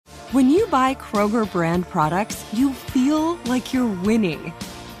When you buy Kroger brand products, you feel like you're winning.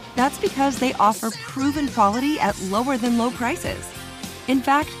 That's because they offer proven quality at lower than low prices. In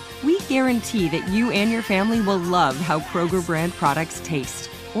fact, we guarantee that you and your family will love how Kroger brand products taste,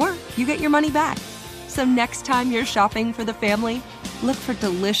 or you get your money back. So next time you're shopping for the family, look for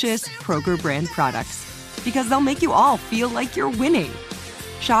delicious Kroger brand products, because they'll make you all feel like you're winning.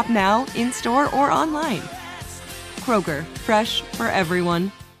 Shop now, in-store, or online. Kroger, fresh for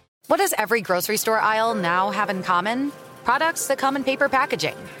everyone. What does every grocery store aisle now have in common? Products that come in paper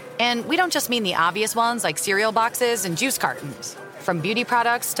packaging. And we don't just mean the obvious ones like cereal boxes and juice cartons. From beauty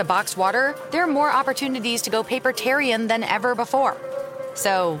products to boxed water, there are more opportunities to go papertarian than ever before.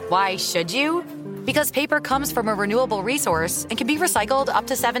 So why should you? Because paper comes from a renewable resource and can be recycled up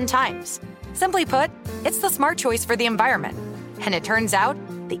to 7 times. Simply put, it's the smart choice for the environment. And it turns out,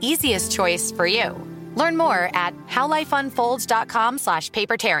 the easiest choice for you. Learn more at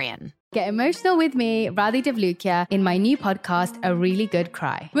howlifeunfolds.com/papertarian. Get emotional with me, Radhi Devlukia, in my new podcast, A Really Good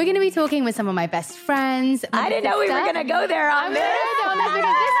Cry. We're going to be talking with some of my best friends. I didn't know we were going to go there on this.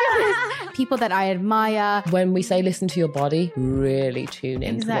 People that I admire. When we say listen to your body, really tune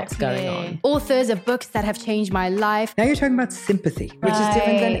into what's going on. Authors of books that have changed my life. Now you're talking about sympathy, which is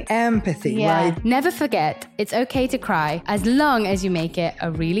different than empathy, right? Never forget, it's okay to cry as long as you make it a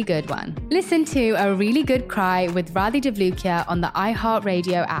really good one. Listen to A Really Good Cry with Radhi Devlukia on the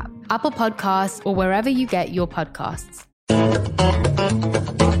iHeartRadio app, Apple Podcasts, or wherever you get your podcasts.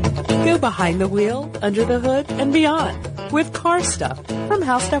 Go behind the wheel, under the hood, and beyond with Car Stuff from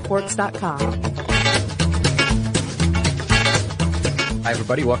HowStuffWorks.com. Hi,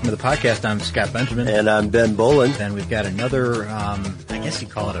 everybody. Welcome to the podcast. I'm Scott Benjamin. And I'm Ben Boland. And we've got another, I guess you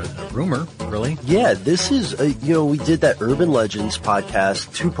call it a rumor, really. Yeah, this is, we did that Urban Legends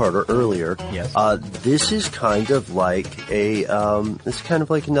podcast, two-parter earlier. Yes. This is kind of like it's kind of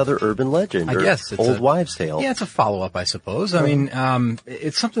like another urban legend. I guess. It's old wives' tale. Yeah, it's a follow-up, I suppose. I mean,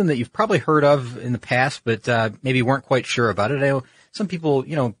 it's something that you've probably heard of in the past, but maybe weren't quite sure about it. I know some people,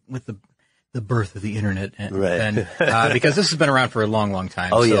 with the birth of the internet and because this has been around for a long, long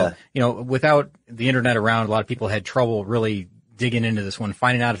time. Oh, so, yeah. Without the internet around, a lot of people had trouble really digging into this one,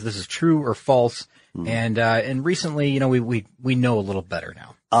 finding out if this is true or false. And recently, we know a little better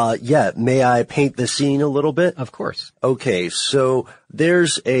now. May I paint the scene a little bit? Of course. Okay. So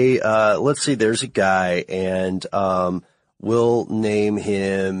there's let's see, there's a guy and, we'll name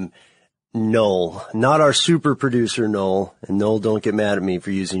him Noel, not our super producer Noel. And Noel, don't get mad at me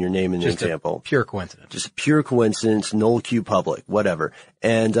for using your name in the example. Pure coincidence. Just a pure coincidence. Noel Q. Public, whatever.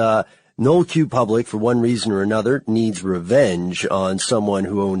 And Noel Q. Public, for one reason or another, needs revenge on someone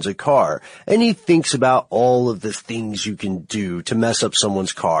who owns a car. And he thinks about all of the things you can do to mess up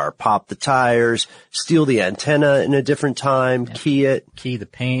someone's car. Pop the tires, steal the antenna in a different time, key it. Key the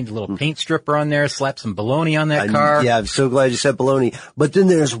paint, a little paint stripper on there, slap some baloney on that car. Yeah, I'm so glad you said baloney. But then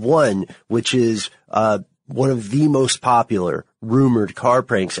there's one, which is one of the most popular rumored car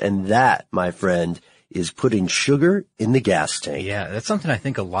pranks. And that, my friend, is putting sugar in the gas tank. Yeah, that's something I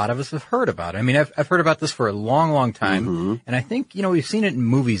think a lot of us have heard about. I mean, I've heard about this for a long, long time. And I think, we've seen it in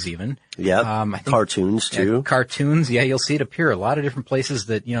movies even. Yeah. Cartoons too. Cartoons. Yeah, you'll see it appear a lot of different places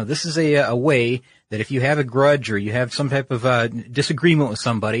that, this is a way that if you have a grudge or you have some type of disagreement with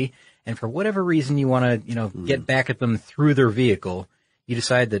somebody and for whatever reason you want to, get back at them through their vehicle, you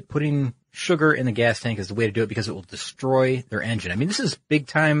decide that putting sugar in the gas tank is the way to do it because it will destroy their engine. I mean, this is big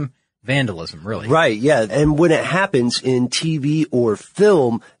time vandalism, really. Right, yeah. And when it happens in TV or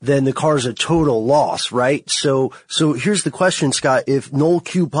film, then the car's a total loss, right? So here's the question, Scott. If Noel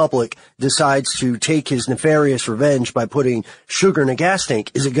Q. Public decides to take his nefarious revenge by putting sugar in a gas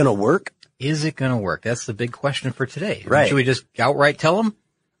tank, is it going to work? Is it going to work? That's the big question for today. Right. Should we just outright tell him?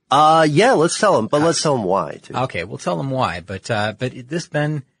 Yeah, let's tell him, but let's tell him why, too. Okay, we'll tell him why. But this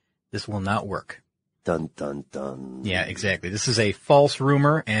will not work. Dun, dun, dun. Yeah, exactly. This is a false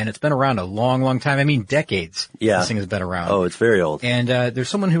rumor, and it's been around a long, long time. I mean, decades. Yeah. This thing has been around. Oh, it's very old. And there's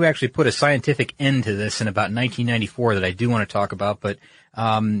someone who actually put a scientific end to this in about 1994 that I do want to talk about. But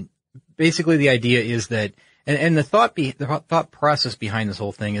basically the idea is that, and the thought process behind this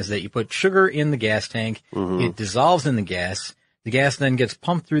whole thing is that you put sugar in the gas tank, it dissolves in the gas then gets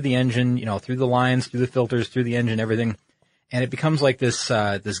pumped through the engine, through the lines, through the filters, through the engine, everything. And it becomes like this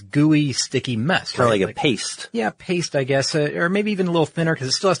gooey, sticky mess. Kind of like a paste. Yeah, paste, I guess, or maybe even a little thinner because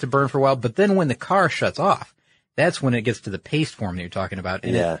it still has to burn for a while. But then when the car shuts off, that's when it gets to the paste form that you're talking about.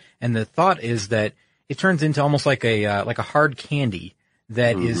 And and the thought is that it turns into almost like a hard candy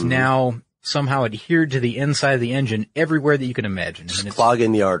that is now somehow adhered to the inside of the engine everywhere that you can imagine. Just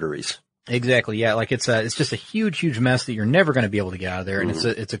clogging the arteries. Exactly. Yeah. Like it's just a huge mess that you're never going to be able to get out of there. And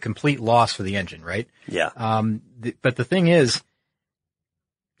it's a complete loss for the engine, right? Yeah. But the thing is,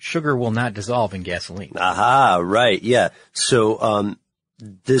 sugar will not dissolve in gasoline. Aha. Right. Yeah. So,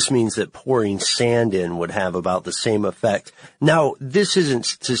 this means that pouring sand in would have about the same effect. Now, this isn't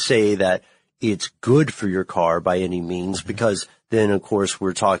to say that it's good for your car by any means, because then, of course,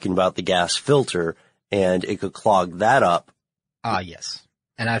 we're talking about the gas filter, and it could clog that up. Yes.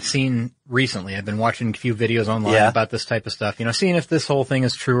 And I've been watching a few videos online about this type of stuff, seeing if this whole thing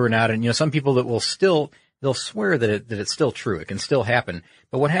is true or not. And, some people that they'll swear that it's still true. It can still happen.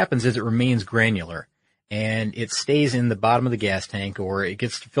 But what happens is it remains granular. And it stays in the bottom of the gas tank, or it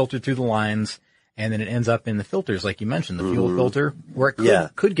gets filtered through the lines, and then it ends up in the filters, like you mentioned, the fuel filter, where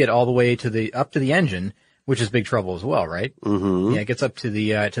it could get all the way up to the engine, which is big trouble as well, right? Mm-hmm. Yeah, it gets up to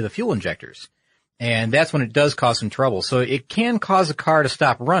the fuel injectors. And that's when it does cause some trouble. So it can cause a car to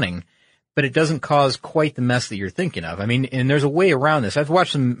stop running, but it doesn't cause quite the mess that you're thinking of. I mean, and there's a way around this. I've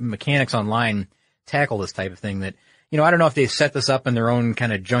watched some mechanics online tackle this type of thing that, I don't know if they set this up in their own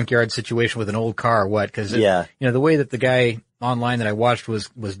kind of junkyard situation with an old car or what, because, the way that the guy online that I watched was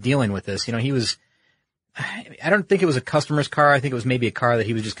dealing with this, he was, I don't think it was a customer's car. I think it was maybe a car that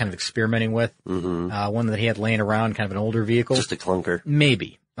he was just kind of experimenting with. Mm-hmm. One that he had laying around, kind of an older vehicle. Just a clunker.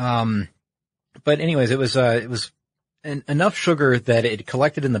 Maybe. But anyways, it was enough sugar that it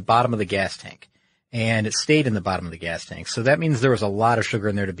collected in the bottom of the gas tank, and it stayed in the bottom of the gas tank. So that means there was a lot of sugar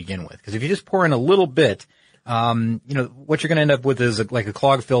in there to begin with. Because if you just pour in a little bit, what you're going to end up with is like a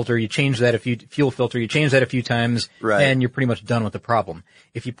clogged filter. You change that fuel filter, you change that a few times, and you're pretty much done with the problem.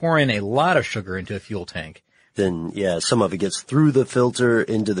 If you pour in a lot of sugar into a fuel tank, then some of it gets through the filter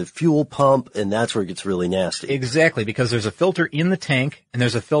into the fuel pump, and that's where it gets really nasty. Exactly, because there's a filter in the tank, and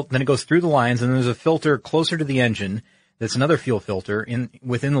there's a then it goes through the lines, and then there's a filter closer to the engine that's another fuel filter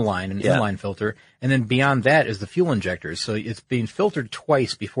within the line, an inline filter, and then beyond that is the fuel injectors. So it's being filtered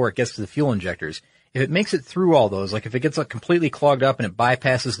twice before it gets to the fuel injectors. If it makes it through all those, like if it gets completely clogged up and it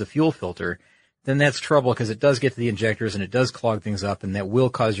bypasses the fuel filter, then that's trouble, because it does get to the injectors and it does clog things up, and that will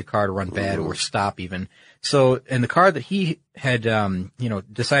cause your car to run bad or stop even. So, and the car that he had,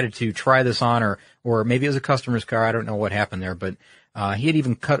 decided to try this on, or maybe it was a customer's car, I don't know what happened there, but, he had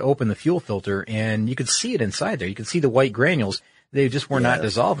even cut open the fuel filter, and you could see it inside there. You could see the white granules. They just were not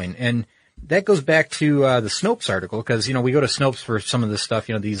dissolving. And that goes back to, the Snopes article, because, we go to Snopes for some of this stuff,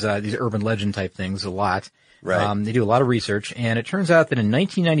 these urban legend type things a lot. Right. They do a lot of research, and it turns out that in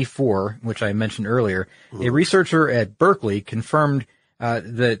 1994, which I mentioned earlier, a researcher at Berkeley confirmed,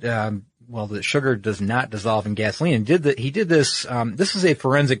 that sugar does not dissolve in gasoline. And he did this, this is a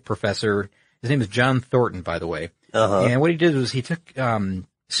forensic professor. His name is John Thornton, by the way. Uh-huh. And what he did was he took,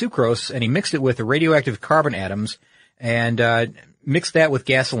 sucrose and he mixed it with the radioactive carbon atoms and, mixed that with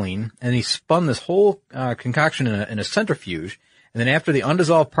gasoline, and he spun this whole, concoction in a centrifuge. And then after the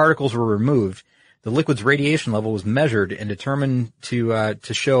undissolved particles were removed, the liquid's radiation level was measured and determined to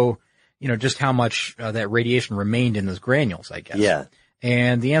show, just how much, that radiation remained in those granules, I guess. Yeah.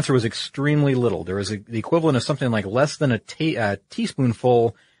 And the answer was extremely little. There was the equivalent of something like less than a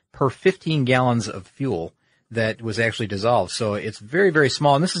teaspoonful per 15 gallons of fuel that was actually dissolved. So it's very, very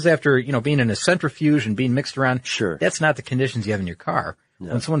small. And this is after, being in a centrifuge and being mixed around. Sure. That's not the conditions you have in your car.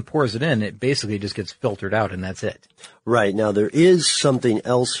 No. When someone pours it in, it basically just gets filtered out, and that's it. Right. Now, there is something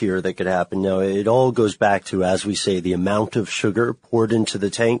else here that could happen. Now, it all goes back to, as we say, the amount of sugar poured into the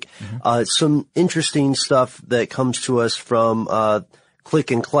tank. Mm-hmm. Some interesting stuff that comes to us from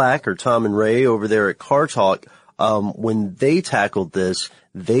Click and Clack, or Tom and Ray over there at Car Talk. When they tackled this,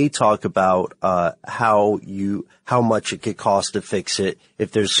 they talk about how much it could cost to fix it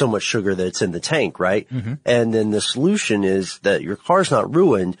if there's so much sugar that's in the tank, right? Mm-hmm. And then the solution is that your car's not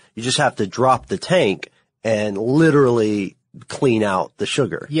ruined. You just have to drop the tank and literally clean out the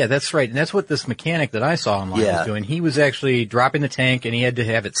sugar. Yeah, that's right. And that's what this mechanic that I saw online was doing. He was actually dropping the tank, and he had to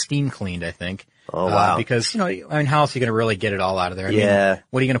have it steam cleaned, I think. Oh, wow. Because, how else are you going to really get it all out of there? I mean,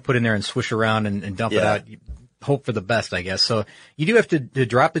 what are you going to put in there and swish around and dump it out? Hope for the best, I guess. So you do have to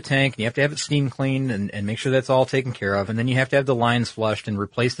drop the tank, and you have to have it steam cleaned and make sure that's all taken care of. And then you have to have the lines flushed and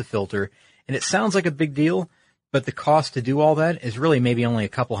replace the filter. And it sounds like a big deal, but the cost to do all that is really maybe only a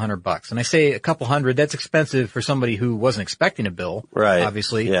couple $100. And I say a couple $100, that's expensive for somebody who wasn't expecting a bill, right?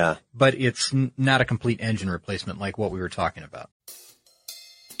 Obviously. Yeah. But it's not a complete engine replacement like what we were talking about.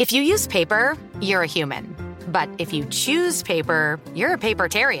 If you use paper, you're a human. But if you choose paper, you're a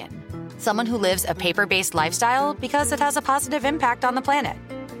papertarian. Someone who lives a paper-based lifestyle because it has a positive impact on the planet.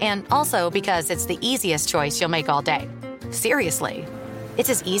 And also because it's the easiest choice you'll make all day. Seriously.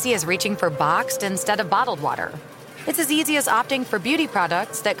 It's as easy as reaching for boxed instead of bottled water. It's as easy as opting for beauty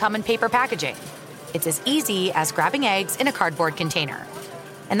products that come in paper packaging. It's as easy as grabbing eggs in a cardboard container.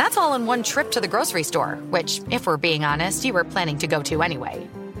 And that's all in one trip to the grocery store, which, if we're being honest, you were planning to go to anyway.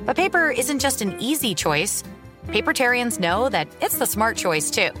 But paper isn't just an easy choice. Papertarians know that it's the smart choice,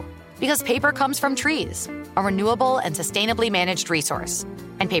 too. Because paper comes from trees, a renewable and sustainably managed resource.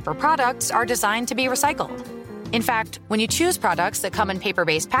 And paper products are designed to be recycled. In fact, when you choose products that come in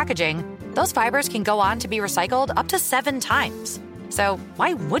paper-based packaging, those fibers can go on to be recycled up to 7 times. So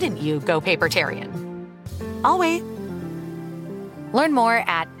why wouldn't you go Papertarian? I'll wait. Learn more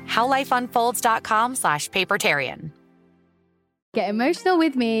at howlifeunfolds.com/Papertarian. Get emotional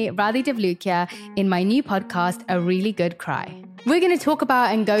with me, Radhi Devlukia, in my new podcast, A Really Good Cry. We're going to talk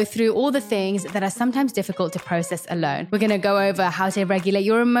about and go through all the things that are sometimes difficult to process alone. We're going to go over how to regulate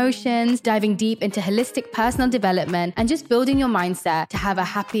your emotions, diving deep into holistic personal development, and just building your mindset to have a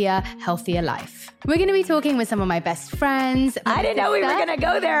happier, healthier life. We're going to be talking with some of my best friends. I didn't know we were going to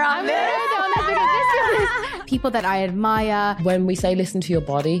go there on this. People that I admire. When we say listen to your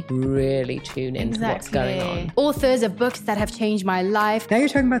body, really tune into what's going on. Authors of books that have changed my life. Now you're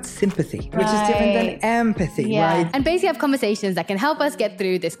talking about sympathy, which is different than empathy, right? And basically have conversations that can help us get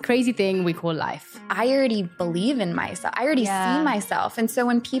through this crazy thing we call life. I already believe in myself. I already see myself. And so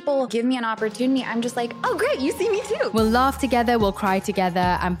when people give me an opportunity, I'm just like, oh, great, you see me too. We'll laugh together, we'll cry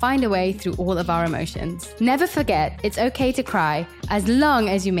together, and find a way through all of our emotions. Never forget, it's okay to cry, as long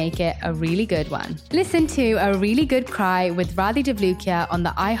as you make it a really good one. Listen to A Really Good Cry with Radhi Devlukia on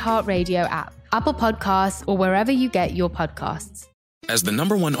the iHeartRadio app, Apple Podcasts, or wherever you get your podcasts. As the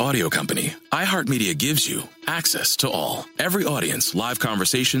 #1 audio company, iHeartMedia gives you access to all. Every audience, live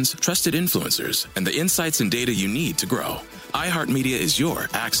conversations, trusted influencers, and the insights and data you need to grow. iHeartMedia is your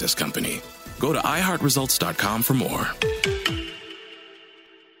access company. Go to iHeartResults.com for more.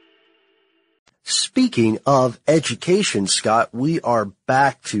 Speaking of education, Scott, we are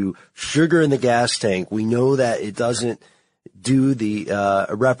back to sugar in the gas tank. We know that it doesn't do the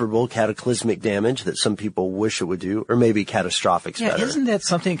irreparable cataclysmic damage that some people wish it would do, or maybe catastrophic's better. Isn't that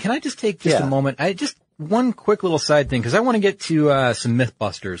something? Can I just take just a moment? One quick little side thing, because I want to get to some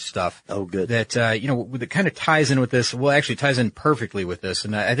Mythbusters stuff. Oh, good. That that kind of ties in with this. Well, actually ties in perfectly with this,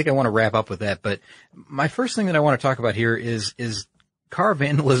 and I think I want to wrap up with that. But my first thing that I want to talk about here is car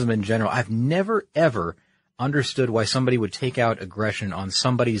vandalism in general. I've never ever understood why somebody would take out aggression on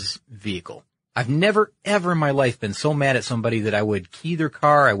somebody's vehicle. I've never ever in my life been so mad at somebody that I would key their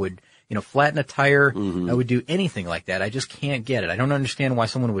car, I would, flatten a tire, I would do anything like that. I just can't get it. I don't understand why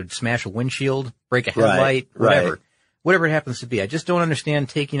someone would smash a windshield, break a headlight, whatever it happens to be. I just don't understand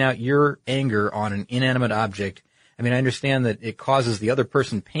taking out your anger on an inanimate object. I mean, I understand that it causes the other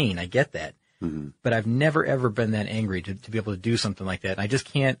person pain. I get that. But I've never ever been that angry to be able to do something like that.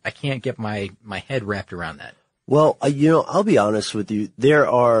 And I can't get my head wrapped around that. Well, I'll be honest with you. There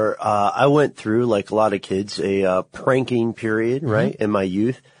are, I went through, like a lot of kids, a pranking period, right, in my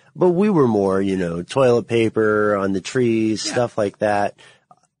youth. But we were more, toilet paper on the trees, stuff like that.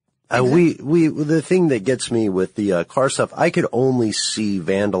 Exactly. The thing that gets me with the car stuff, I could only see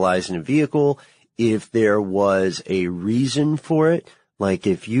vandalizing a vehicle if there was a reason for it. Like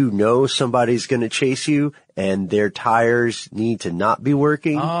if somebody's going to chase you and their tires need to not be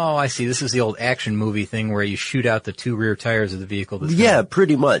working. Oh, I see. This is the old action movie thing where you shoot out the 2 rear tires of the vehicle.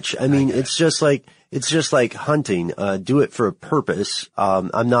 Pretty much. I mean, it's just like hunting. Do it for a purpose.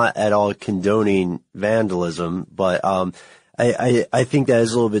 I'm not at all condoning vandalism, but I think that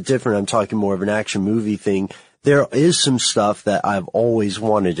is a little bit different. I'm talking more of an action movie thing. There is some stuff that I've always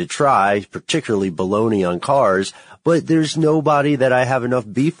wanted to try, particularly baloney on cars, but there's nobody that I have enough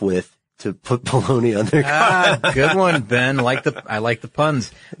beef with to put baloney on their car. Good one, Ben. I like the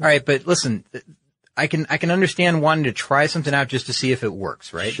puns. All right, but listen, I can understand wanting to try something out just to see if it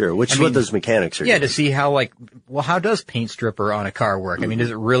works, right? Sure, which is what those mechanics are doing. To see how how does paint stripper on a car work? I mean, does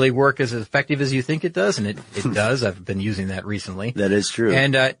it really work as effective as you think it does? And it does. I've been using that recently. That is true.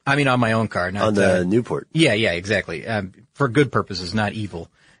 And, on my own car, not on the Newport. Yeah, exactly. For good purposes, not evil.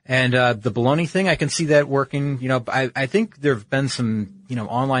 And, the baloney thing, I can see that working. I think there have been some,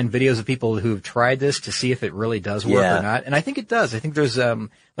 online videos of people who've tried this to see if it really does work or not. And I think it does. I think there's, an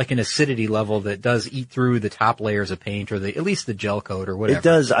acidity level that does eat through the top layers of paint or at least the gel coat or whatever. It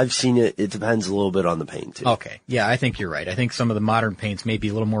does. I've seen it. It depends a little bit on the paint too. Okay. Yeah, I think you're right. I think some of the modern paints may be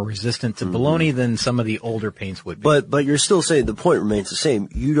a little more resistant to baloney than some of the older paints would be. But you're still saying the point remains the same.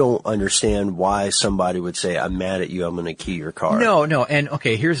 You don't understand why somebody would say, I'm mad at you, I'm going to key your car. No. And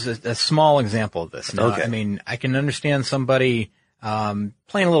okay, here's a small example of this. Now, okay. I mean, I can understand somebody, playing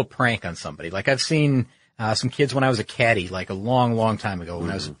a little prank on somebody. Like I've seen, some kids when I was a caddy, like a long, long time ago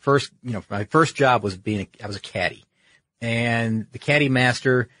when I was my first job was I was a caddy. and the caddy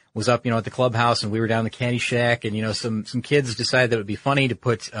master was up, at the clubhouse, and we were down in the caddy shack, and, some kids decided that it would be funny to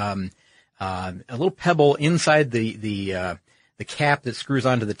put, a little pebble inside the cap that screws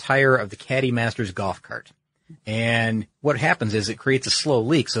onto the tire of the caddy master's golf cart. And what happens is it creates a slow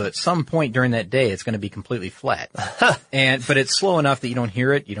leak. So at some point during that day, it's going to be completely flat. But it's slow enough that you don't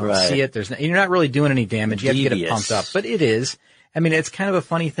hear it. You don't see it. You're not really doing any damage. You have to get it pumped up, but it is. I mean, it's kind of a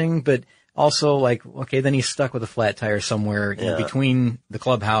funny thing, but also like, okay, then he's stuck with a flat tire somewhere between the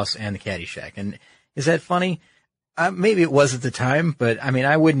clubhouse and the caddy shack. And is that funny? Maybe it was at the time, but I mean,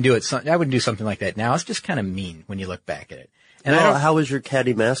 I wouldn't do it. I wouldn't do something like that now. It's just kind of mean when you look back at it. And how was your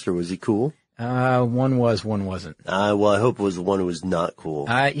caddy master? Was he cool? One was, one wasn't. Well, I hope it was the one who was not cool.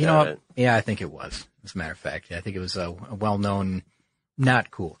 Yeah, I think it was. As a matter of fact, I think it was a well-known,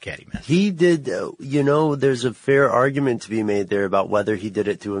 not cool caddy master. He did, there's a fair argument to be made there about whether he did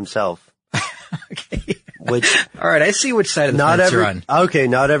it to himself. Okay. All right, I see which side of the fence you're on. Okay,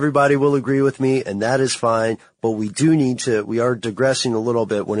 not everybody will agree with me, and that is fine, but we are digressing a little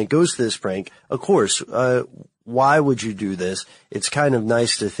bit. When it goes to this prank, of course, why would you do this? It's kind of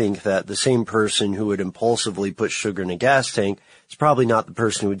nice to think that the same person who would impulsively put sugar in a gas tank is probably not the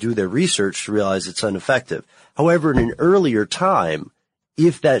person who would do their research to realize it's ineffective. However, in an earlier time,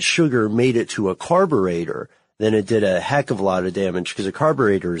 if that sugar made it to a carburetor, then it did a heck of a lot of damage because a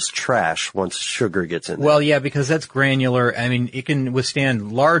carburetor is trash once sugar gets in there. Well, yeah, because that's granular. I mean, it can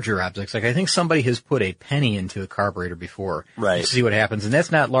withstand larger objects. Like I think somebody has put a penny into a carburetor before to see what happens. And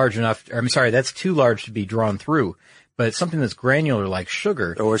that's not large enough. That's too large to be drawn through. But something that's granular like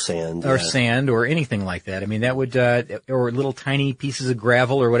sugar. Or sand. Or sand or anything like that. I mean, that would, or little tiny pieces of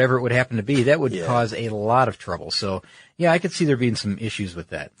gravel or whatever it would happen to be, that would cause a lot of trouble. So, yeah, I could see there being some issues with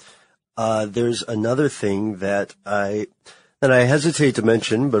that. There's another thing that I hesitate to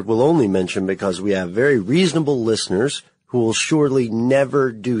mention, but will only mention because we have very reasonable listeners who will surely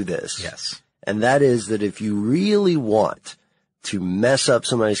never do this. Yes. And that is that if you really want to mess up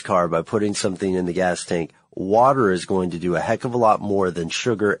somebody's car by putting something in the gas tank, water is going to do a heck of a lot more than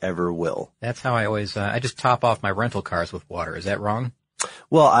sugar ever will. That's how I always, I just top off my rental cars with water. Is that wrong?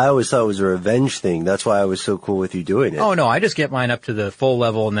 Well, I always thought it was a revenge thing. That's why I was so cool with you doing it. Oh, no, I just get mine up to the full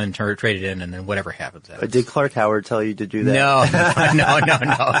level and then trade it in, and then whatever happens. Did Clark Howard tell you to do that? No.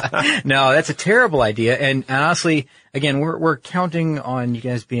 No, that's a terrible idea. And honestly, again, we're counting on you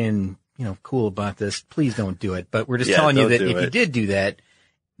guys being, cool about this. Please don't do it. But we're just telling you that if you did do that,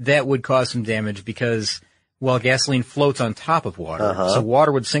 that would cause some damage because, well, gasoline floats on top of water. So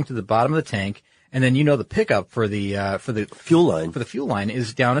water would sink to the bottom of the tank. And then the pickup for the fuel line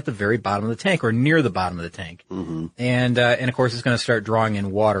is down at the very bottom of the tank or near the bottom of the tank. Mm-hmm. And of course it's going to start drawing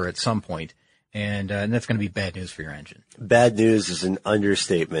in water at some point. And that's going to be bad news for your engine. Bad news is an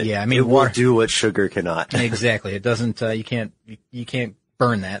understatement. Yeah, I mean, it will do what sugar cannot. Exactly. It doesn't, you can't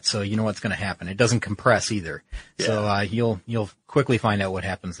burn that. So you know what's going to happen. It doesn't compress either. Yeah. So, you'll quickly find out what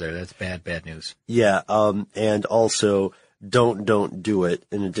happens there. That's bad news. Yeah. And also, don't do it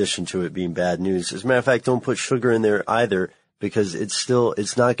in addition to it being bad news. As a matter of fact, don't put sugar in there either because it's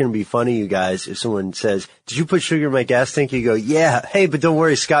not going to be funny, you guys, if someone says, did you put sugar in my gas tank? You go, yeah. Hey, but don't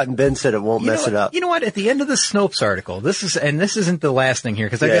worry. Scott and Ben said it won't mess it up. You know what? At the end of the Snopes article, this isn't the last thing here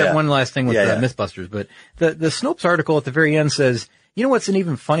because I got one last thing with Mythbusters, but the Snopes article at the very end says, you know what's an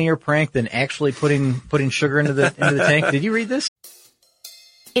even funnier prank than actually putting sugar into the tank? Did you read this?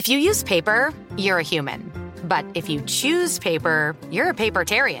 If you use paper, you're a human. But if you choose paper, you're a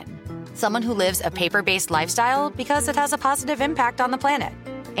papertarian. Someone who lives a paper-based lifestyle because it has a positive impact on the planet.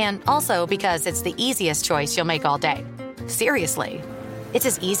 And also because it's the easiest choice you'll make all day. Seriously. It's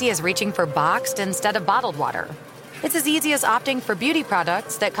as easy as reaching for boxed instead of bottled water. It's as easy as opting for beauty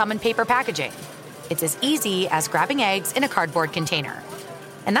products that come in paper packaging. It's as easy as grabbing eggs in a cardboard container.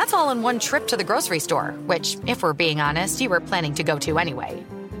 And that's all in one trip to the grocery store, which, if we're being honest, you were planning to go to anyway.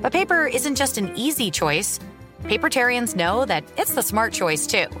 But paper isn't just an easy choice. Papertarians know that it's the smart choice,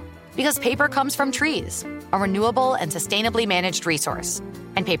 too. Because paper comes from trees, a renewable and sustainably managed resource.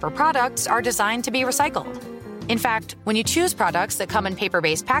 And paper products are designed to be recycled. In fact, when you choose products that come in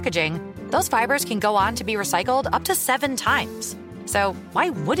paper-based packaging, those fibers can go on to be recycled up to 7 times. So why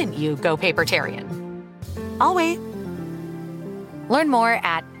wouldn't you go papertarian? I'll wait. Learn more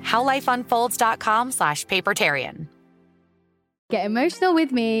at howlifeunfolds.com/papertarian. Get emotional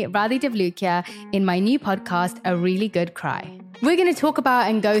with me, Radhi Devlukia, in my new podcast, A Really Good Cry. We're going to talk about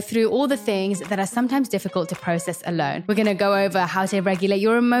and go through all the things that are sometimes difficult to process alone. We're going to go over how to regulate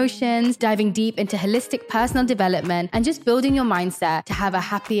your emotions, diving deep into holistic personal development, and just building your mindset to have a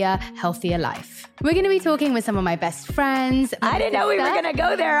happier, healthier life. We're going to be talking with some of my best friends. I didn't know we were going to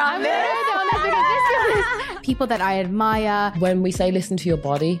go there on this. People that I admire. When we say listen to your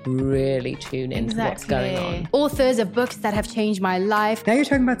body, really tune into what's going on. Authors of books that have changed my life. Now you're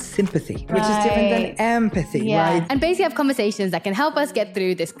talking about sympathy, which is different than empathy, right? And basically have conversations that can help us get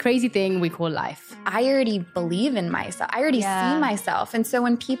through this crazy thing we call life. I already believe in myself. I already see myself. And so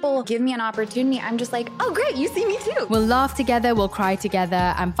when people give me an opportunity, I'm just like, oh, great, you see me too. We'll laugh together, we'll cry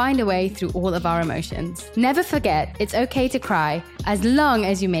together, and find a way through all of our emotions. Never forget, it's okay to cry as long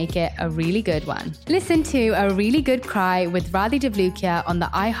as you make it a really good one. Listen to A Really Good Cry with Radhi Devlukia on the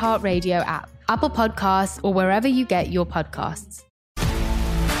iHeartRadio app, Apple Podcasts, or wherever you get your podcasts.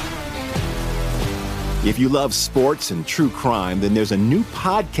 If you love sports and true crime, then there's a new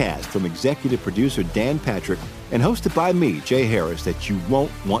podcast from executive producer Dan Patrick and hosted by me, Jay Harris, that you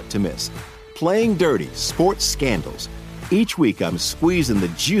won't want to miss. Playing Dirty: Sports Scandals. Each week, I'm squeezing the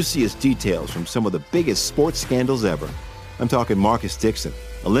juiciest details from some of the biggest sports scandals ever. I'm talking Marcus Dixon,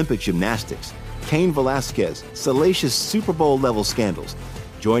 Olympic gymnastics, Cain Velasquez, salacious Super Bowl-level scandals.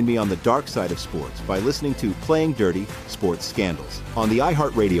 Join me on the dark side of sports by listening to Playing Dirty: Sports Scandals on the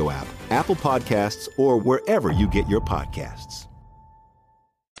iHeartRadio app, Apple Podcasts, or wherever you get your podcasts.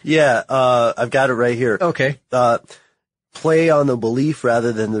 Yeah, I've got it right here. Okay. Play on the belief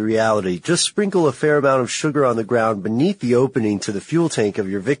rather than the reality. Just sprinkle a fair amount of sugar on the ground beneath the opening to the fuel tank of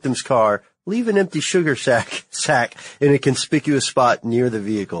your victim's car. Leave an empty sugar sack in a conspicuous spot near the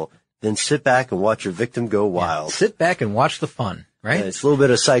vehicle. Then sit back and watch your victim go wild. Yeah, sit back and watch the fun, right? Yeah, it's a little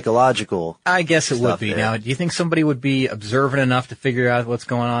bit of psychological. I guess it would be. There. Now, do you think somebody would be observant enough to figure out what's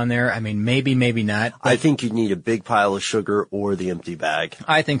going on there? I mean, maybe, maybe not. I think you'd need a big pile of sugar or the empty bag.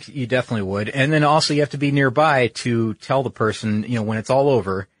 I think you definitely would. And then also you have to be nearby to tell the person, when it's all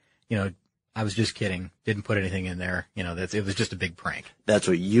over, I was just kidding. Didn't put anything in there. It was just a big prank. That's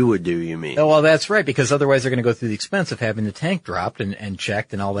what you would do, you mean? Oh, well, that's right, because otherwise they're going to go through the expense of having the tank dropped and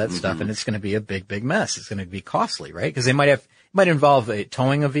checked and all that stuff, and it's going to be a big, big mess. It's going to be costly, right? Because they might involve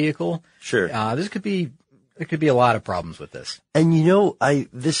towing a vehicle. Sure. There could be a lot of problems with this. And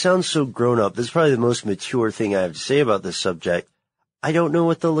this sounds so grown up. This is probably the most mature thing I have to say about this subject. I don't know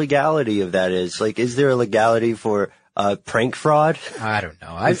what the legality of that is. Like, is there a legality for prank fraud? I don't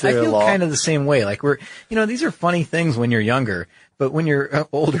know. I feel kind of the same way. Like these are funny things when you're younger, but when you're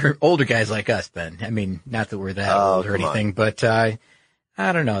older guys like us, Ben, I mean, not that we're that old or anything, but I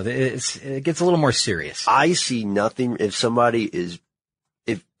don't know. It gets a little more serious. I see nothing if somebody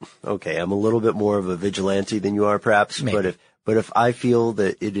okay, I'm a little bit more of a vigilante than you are perhaps, maybe. but if I feel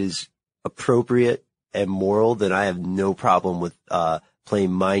that it is appropriate and moral, then I have no problem with,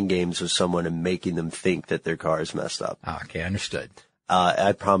 playing mind games with someone and making them think that their car is messed up. Okay, understood.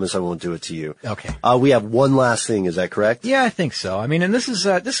 I promise I won't do it to you. Okay. We have one last thing. Is that correct? Yeah, I think so. I mean, and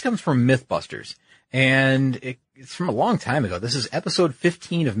this comes from Mythbusters, and it's from a long time ago. This is episode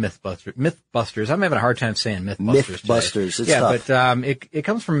 15 of Mythbusters. I'm having a hard time saying Mythbusters. Mythbusters. It's tough. But it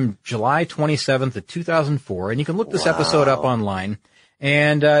comes from July 27th of 2004, and you can look this episode up online.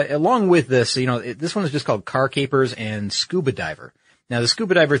 And along with this, this one is just called Car Capers and Scuba Diver. Now, the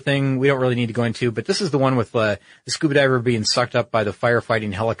scuba diver thing, we don't really need to go into, but this is the one with the scuba diver being sucked up by the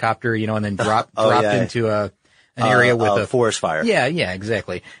firefighting helicopter, and then dropped into an area with a forest fire. Yeah,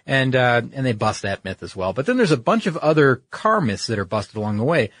 exactly. And they bust that myth as well. But then there's a bunch of other car myths that are busted along the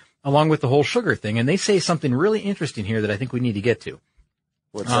way, along with the whole sugar thing. And they say something really interesting here that I think we need to get to.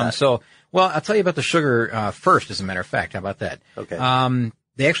 What's that? I'll tell you about the sugar first, as a matter of fact. How about that? Okay.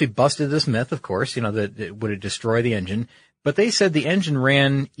 They actually busted this myth, of course, that it would destroy the engine. But they said the engine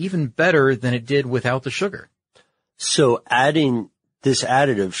ran even better than it did without the sugar. So adding this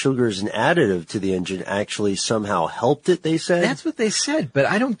additive, sugar as an additive to the engine, actually somehow helped it, they said? That's what they said, but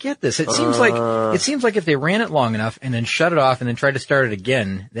I don't get this. It seems like if they ran it long enough and then shut it off and then tried to start it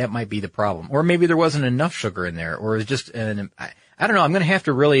again, that might be the problem. Or maybe there wasn't enough sugar in there, or it was just I don't know. I'm going to have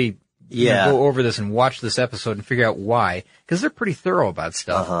to really go over this and watch this episode and figure out why, because they're pretty thorough about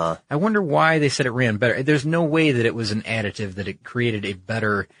stuff. I wonder why they said it ran better. There's no way that it was an additive, that it created a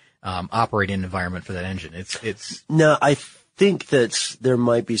better operating environment for that engine. No, I think that there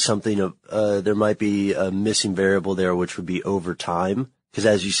might be there might be a missing variable there, which would be over time. Because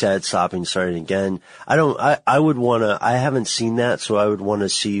as you said, stopping, starting again. I haven't seen that, so I would want to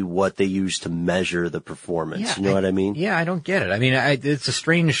see what they use to measure the performance. Yeah, you know what I mean? Yeah, I don't get it. I mean, it's a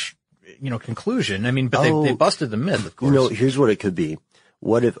strange conclusion. I mean, but they busted the myth, of course. Here's what it could be.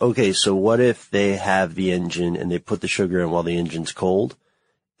 what if they have the engine and they put the sugar in while the engine's cold,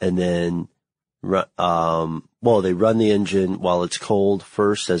 and then, they run the engine while it's cold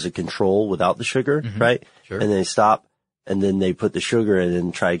first as a control without the sugar, right? Sure. And they stop, and then they put the sugar in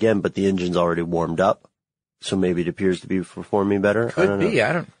and try again, but the engine's already warmed up. So maybe it appears to be performing better. Could be.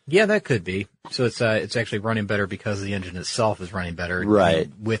 Yeah, that could be. So it's actually running better because the engine itself is running better. Right.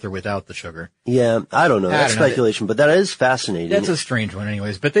 With or without the sugar. Yeah, I don't know. That's speculation, but that is fascinating. That's a strange one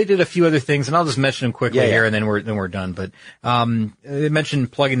anyways. But they did a few other things, and I'll just mention them quickly here, and then we're done. But, they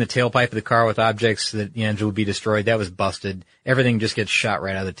mentioned plugging the tailpipe of the car with objects that the engine would be destroyed. That was busted. Everything just gets shot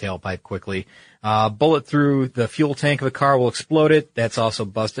right out of the tailpipe quickly. Bullet through the fuel tank of a car will explode it. That's also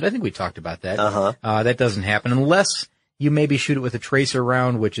busted. I think we talked about that. That doesn't happen unless you maybe shoot it with a tracer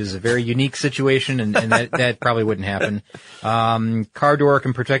round, which is a very unique situation, and that probably wouldn't happen. Car door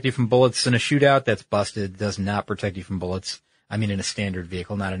can protect you from bullets in a shootout. That's busted. Does not protect you from bullets. I mean, in a standard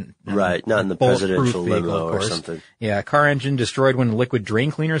vehicle, not in the presidential limo or something. Yeah, car engine destroyed when liquid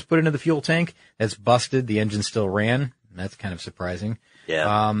drain cleaner is put into the fuel tank. That's busted. The engine still ran. That's kind of surprising.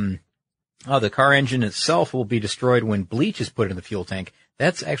 Yeah. The car engine itself will be destroyed when bleach is put in the fuel tank.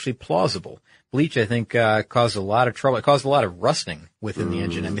 That's actually plausible. Bleach, I think, caused a lot of trouble. It caused a lot of rusting within the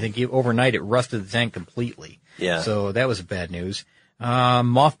engine. I mean, I think overnight it rusted the tank completely. Yeah. So that was bad news.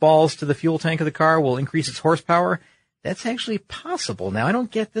 Mothballs to the fuel tank of the car will increase its horsepower. That's actually possible. Now, I don't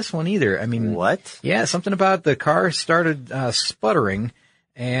get this one either. I mean, what? Yeah, something about the car started sputtering,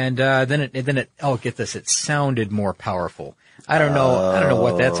 and then it. Oh, get this! It sounded more powerful. I don't know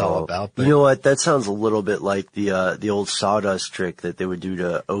what that's all about. But you know what? That sounds a little bit like the old sawdust trick that they would do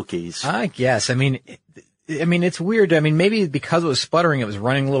to Okies. I guess. I mean, it's weird. I mean, maybe because it was sputtering, it was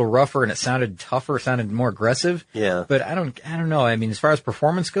running a little rougher and it sounded tougher, sounded more aggressive. Yeah. But I don't know. I mean, as far as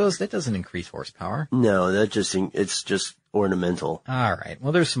performance goes, that doesn't increase horsepower. No, it's just ornamental. All right.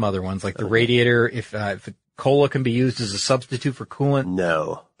 Well, there's some other ones like the radiator. If cola can be used as a substitute for coolant.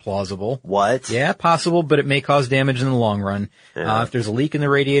 No. Plausible. What? Yeah, possible, but it may cause damage in the long run. Yeah. If there's a leak in the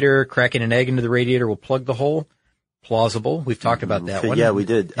radiator, cracking an egg into the radiator will plug the hole. Plausible. We've talked about that one. Yeah, we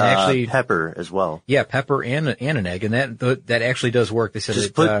did. Actually, pepper as well. Yeah, pepper and an egg, and that actually does work. They said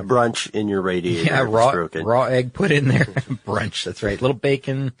just put brunch in your radiator. Yeah, raw egg put in there. Brunch. That's right. Little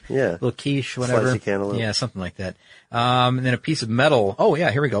bacon. Yeah. Little quiche, whatever. Slice of cantaloupe. Yeah, something like that. And then a piece of metal. Oh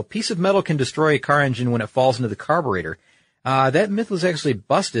yeah, here we go. Piece of metal can destroy a car engine when it falls into the carburetor. That myth was actually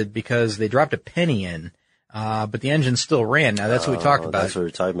busted because they dropped a penny in, but the engine still ran. Now that's what we talked about. That's what we're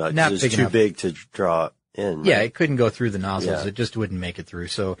talking about. Not it's big too enough. big to draw in. Right? Yeah, it couldn't go through the nozzles. Yeah. It just wouldn't make it through.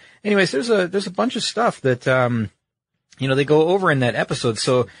 So anyways, there's a bunch of stuff that, they go over in that episode.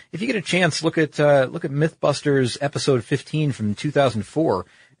 So if you get a chance, look at Mythbusters episode 15 from 2004.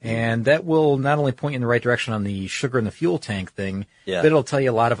 And that will not only point you in the right direction on the sugar in the fuel tank thing, but it'll tell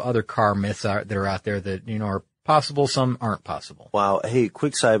you a lot of other car myths that are out there that, are possible, some aren't possible. Wow. Hey,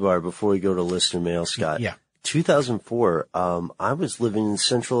 quick sidebar before we go to listener mail, Scott. Yeah. 2004, I was living in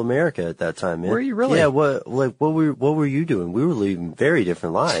Central America at that time, man. Were you really? Yeah, what were you doing? We were living very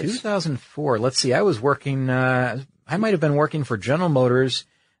different lives. 2004. Let's see. I was working, I might have been working for General Motors,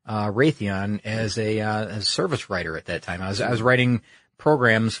 Raytheon as a service writer at that time. I was writing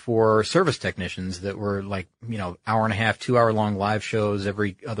programs for service technicians that were like, hour and a half, 2 hour long live shows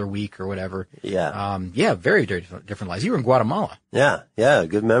every other week or whatever. Yeah. Very, very different lives. You were in Guatemala. Yeah.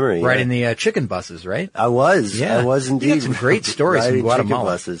 Good memory. Riding the chicken buses, right? I was. Yeah. I was indeed. You got some great stories from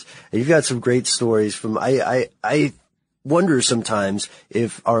Guatemala. Buses. You've got some great stories from, I wonder sometimes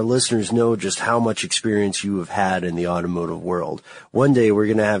if our listeners know just how much experience you have had in the automotive world. One day we're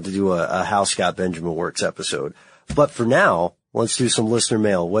going to have to do a How Scott Benjamin Works episode. But for now, let's do some listener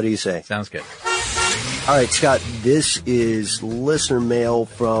mail. What do you say? Sounds good. All right, Scott, this is listener mail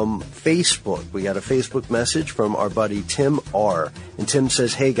from Facebook. We got a Facebook message from our buddy Tim R. And Tim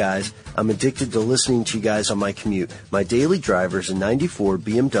says, hey guys, I'm addicted to listening to you guys on my commute. My daily driver is a 94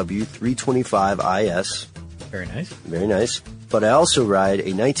 BMW 325 IS. Very nice. Very nice. But I also ride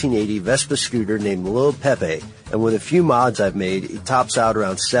a 1980 Vespa scooter named Lil Pepe. And with a few mods I've made, it tops out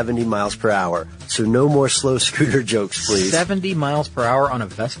around 70 miles per hour. So no more slow scooter jokes, please. 70 miles per hour on a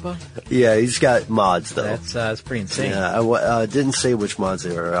Vespa? Yeah, he's got mods, though. That's pretty insane. Yeah, I didn't say which mods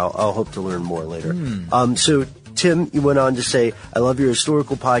they are. I'll hope to learn more later. So Tim, you went on to say, I love your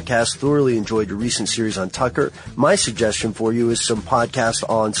historical podcast. Thoroughly enjoyed your recent series on Tucker. My suggestion for you is some podcasts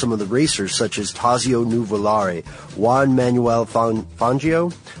on some of the racers, such as Tazio Nuvolari, Juan Manuel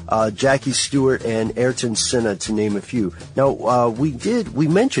Fangio, Jackie Stewart, and Ayrton Senna, to name a few. Now, we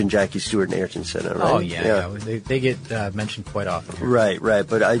mentioned Jackie Stewart and Ayrton Senna, right? Oh, yeah. They get mentioned quite often here. Right.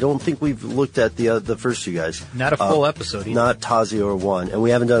 But I don't think we've looked at the first two guys. Not a full episode either. Not Tazio or Juan, and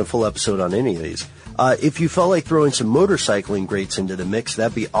we haven't done a full episode on any of these. If you felt like throwing some motorcycling greats into the mix,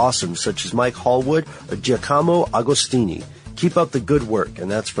 that'd be awesome, such as Mike Hallwood or Giacomo Agostini. Keep up the good work. And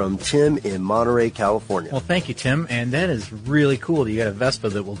that's from Tim in Monterey, California. Well, thank you, Tim. And that is really cool that you got a Vespa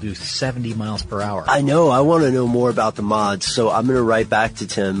that will do 70 miles per hour. I know. I want to know more about the mods, so I'm going to write back to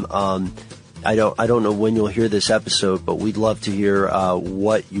Tim. I don't know when you'll hear this episode, but we'd love to hear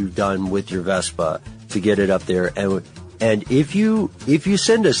what you've done with your Vespa to get it up there. And if you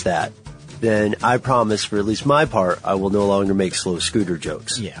send us that, then I promise, for at least my part, I will no longer make slow scooter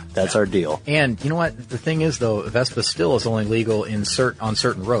jokes. Yeah. That's our deal. And you know what? The thing is, though, Vespa still is only legal on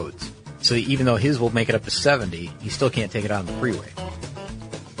certain roads. So even though his will make it up to 70, he still can't take it out on the freeway.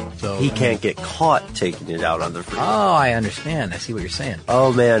 So he can't get caught taking it out on the freeway. Oh, I understand. I see what you're saying.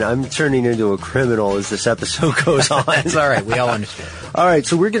 Oh, man, I'm turning into a criminal as this episode goes on. It's all right. We all understand. All right,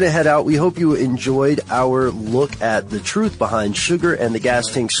 so we're going to head out. We hope you enjoyed our look at the truth behind Sugar and the Gas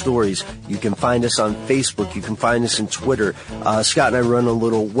Tank stories. You can find us on Facebook. You can find us on Twitter. Scott and I run a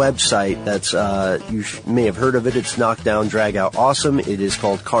little website that's, you may have heard of it. It's Knockdown, Drag Out, Awesome. It is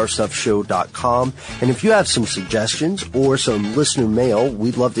called CarStuffShow.com. And if you have some suggestions or some listener mail,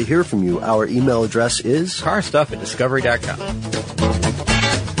 we'd love to hear from you. Our email address is carstuff@discovery.com.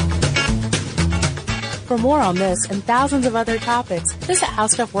 For more on this and thousands of other topics, visit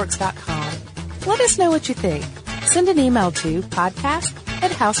HowStuffWorks.com. Let us know what you think. Send an email to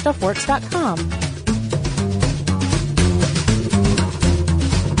podcast@HowStuffWorks.com.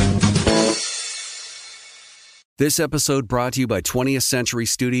 This episode brought to you by 20th Century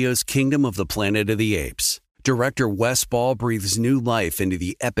Studios' Kingdom of the Planet of the Apes. Director Wes Ball breathes new life into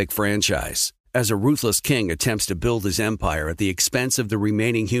the epic franchise. As a ruthless king attempts to build his empire at the expense of the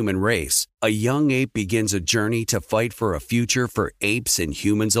remaining human race, a young ape begins a journey to fight for a future for apes and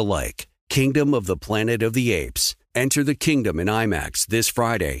humans alike. Kingdom of the Planet of the Apes. Enter the kingdom in IMAX this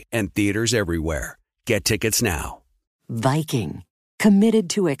Friday and theaters everywhere. Get tickets now. Viking, committed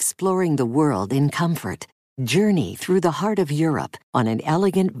to exploring the world in comfort. Journey through the heart of Europe on an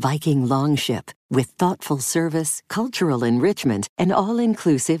elegant Viking longship with thoughtful service, cultural enrichment, and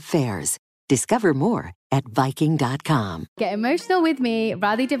all-inclusive fares. Discover more at Viking.com. Get emotional with me,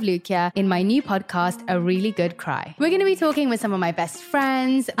 Radhi Devlukia, in my new podcast, A Really Good Cry. We're going to be talking with some of my best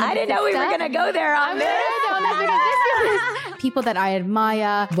friends. I didn't know we were going to go there on this. People that I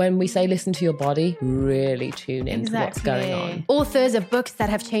admire. When we say listen to your body, really tune into what's going on. Authors of books that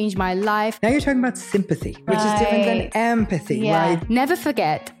have changed my life. Now you're talking about sympathy, which is different than empathy, right? Never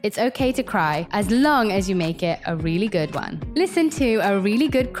forget, it's okay to cry as long as you make it a really good one. Listen to A Really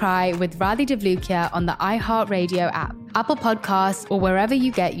Good Cry with Radhi Devlukia on the iHeartRadio app, Apple Podcasts, or wherever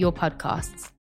you get your podcasts.